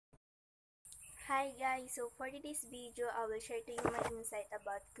Hi guys, so for today's video, I will share to you my insight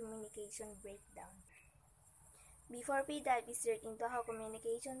about communication breakdown. Before we dive straight into how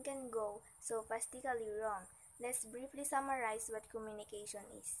communication can go so drastically wrong, let's briefly summarize what communication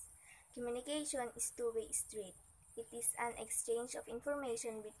is. Communication is two-way street. It is an exchange of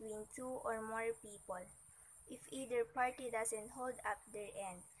information between two or more people. If either party doesn't hold up their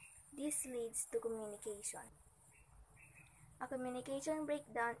end, this leads to communication. A communication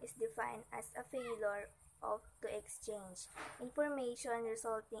breakdown is defined as a failure to exchange information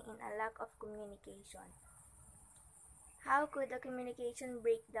resulting in a lack of communication. How could a communication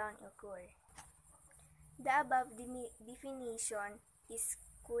breakdown occur? The above definition is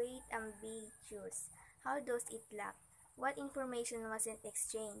quite ambiguous. How does it lack? What information wasn't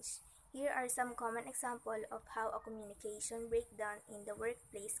exchanged? Here are some common examples of how a communication breakdown in the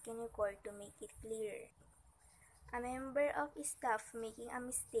workplace can occur to make it clearer. A member of staff making a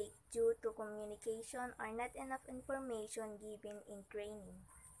mistake due to communication or not enough information given in training.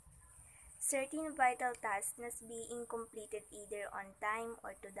 Certain vital tasks not being completed either on time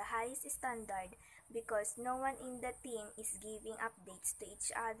or to the highest standard because no one in the team is giving updates to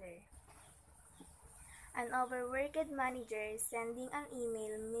each other. An overworked manager sending an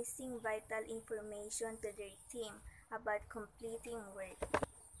email missing vital information to their team about completing work.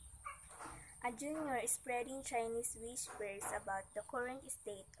 A junior spreading Chinese whispers about the current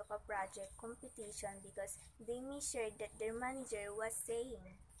state of a project competition because they misheard that their manager was saying.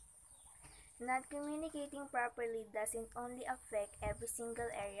 Not communicating properly doesn't only affect every single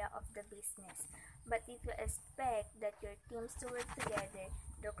area of the business, but if you expect that your teams to work together,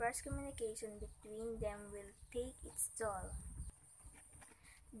 the cross-communication between them will take its toll.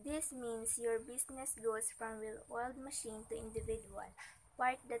 This means your business goes from well-oiled machine to individual,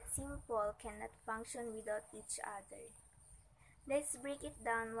 part that simple cannot function without each other. Let's break it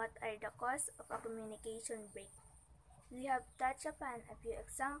down. What are the causes of a communication break? We have touched upon a few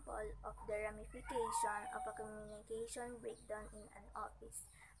examples of the ramification of a communication breakdown in an office.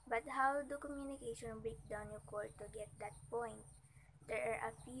 But how do communication breakdown occur to get that point? There are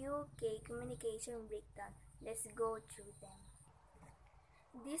a few key communication breakdown. Let's go through them.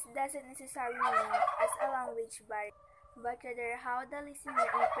 This doesn't necessarily mean as a language barrier, but rather how the listener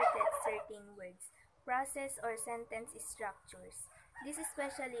interprets certain words, process, or sentence structures. This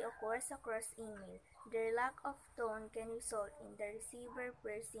especially occurs across email. Their lack of tone can result in the receiver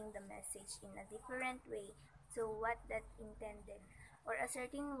parsing the message in a different way to what that intended, or a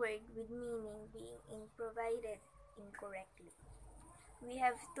certain word with meaning being provided incorrectly. We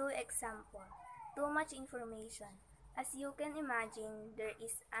have two examples. Too much information. As you can imagine, there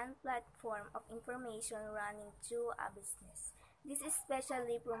is an platform of information running through a business. This is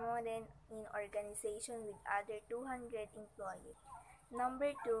especially promoted in organizations with other 200 employees.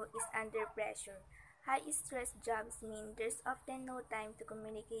 Number two is under pressure. High-stress jobs mean there's often no time to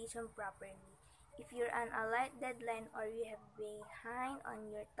communication properly. If you're on a light deadline or you have behind on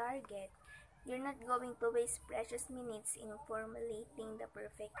your target, you're not going to waste precious minutes in formulating the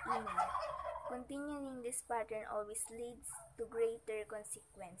perfect email. Continuing this pattern always leads to greater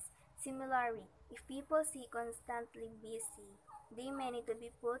consequence. Similarly, if people see constantly busy, they may need to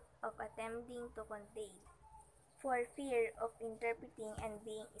be put off attempting to contain for fear of interpreting and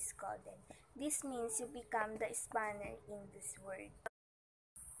being scolded. This means you become the spanner in this word.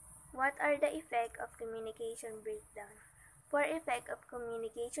 What are the effects of communication breakdown? For effect of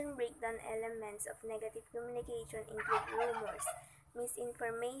communication breakdown, elements of negative communication include rumors,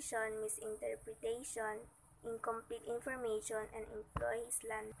 misinformation, misinterpretation, incomplete information, and employee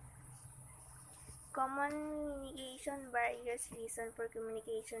slander. Common communication barriers reason for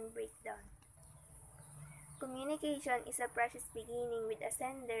communication breakdown. Communication is a process beginning with a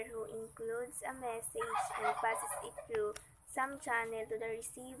sender who includes a message and passes it through some channel to the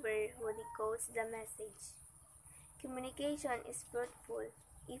receiver who decodes the message. Communication is fruitful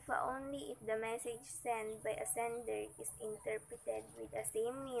if only if the message sent by a sender is interpreted with the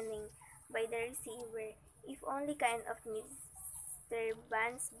same meaning by the receiver, if only kind of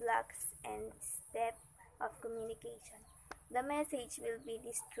disturbance blocks and step of communication. The message will be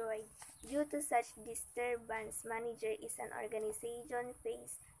destroyed. Due to such disturbance, manager is an organization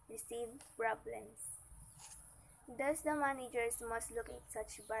face received problems. Thus, the managers must locate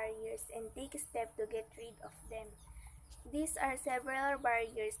such barriers and take steps to get rid of them. These are several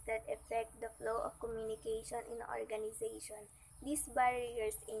barriers that affect the flow of communication in an organization. These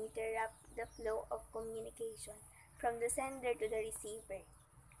barriers interrupt the flow of communication from the sender to the receiver.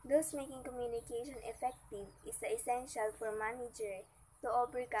 Thus, making communication effective is essential for manager to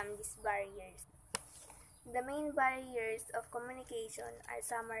overcome these barriers. The main barriers of communication are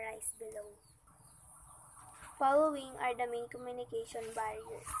summarized below. Following are the main communication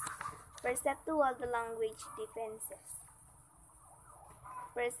barriers. Perceptual, the language defenses.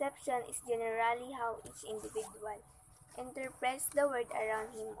 Perception is generally how each individual interprets the world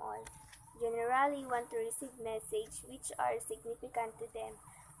around him all. Generally want to receive messages which are significant to them,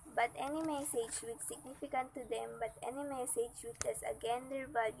 but any message which significant to them, but any message which does against their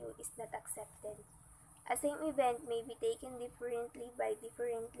value is not accepted. A same event may be taken differently by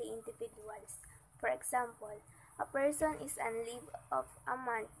differently individuals. For example, a person is on leave of a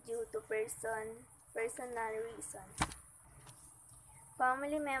month due to personal reason.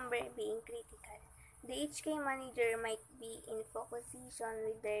 Family member being critical. The HK manager might be in position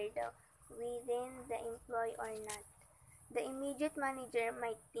within the employee or not. The immediate manager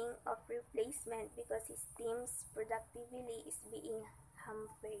might think of replacement because his team's productivity is being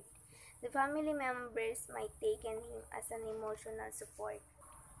hampered. The family members might take him as an emotional support.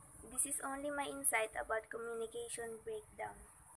 This is only my insight about communication breakdown.